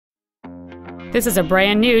This is a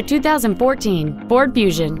brand new 2014 Ford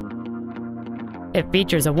Fusion. It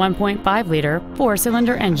features a 1.5-liter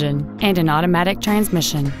four-cylinder engine and an automatic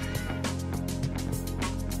transmission.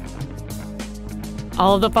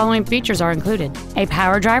 All of the following features are included: a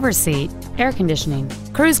power driver's seat, air conditioning,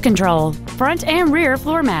 cruise control, front and rear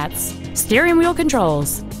floor mats, steering wheel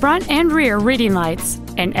controls, front and rear reading lights,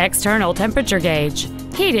 an external temperature gauge,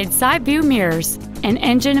 heated side view mirrors, an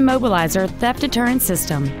engine immobilizer theft deterrent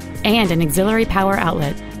system, and an auxiliary power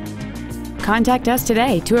outlet. Contact us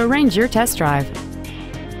today to arrange your test drive.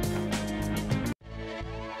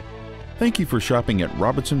 Thank you for shopping at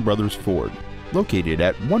Robertson Brothers Ford, located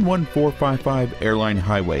at 11455 Airline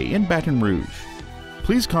Highway in Baton Rouge.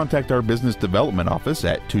 Please contact our business development office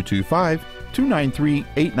at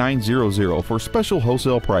 225-293-8900 for special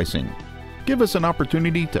wholesale pricing. Give us an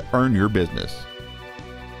opportunity to earn your business.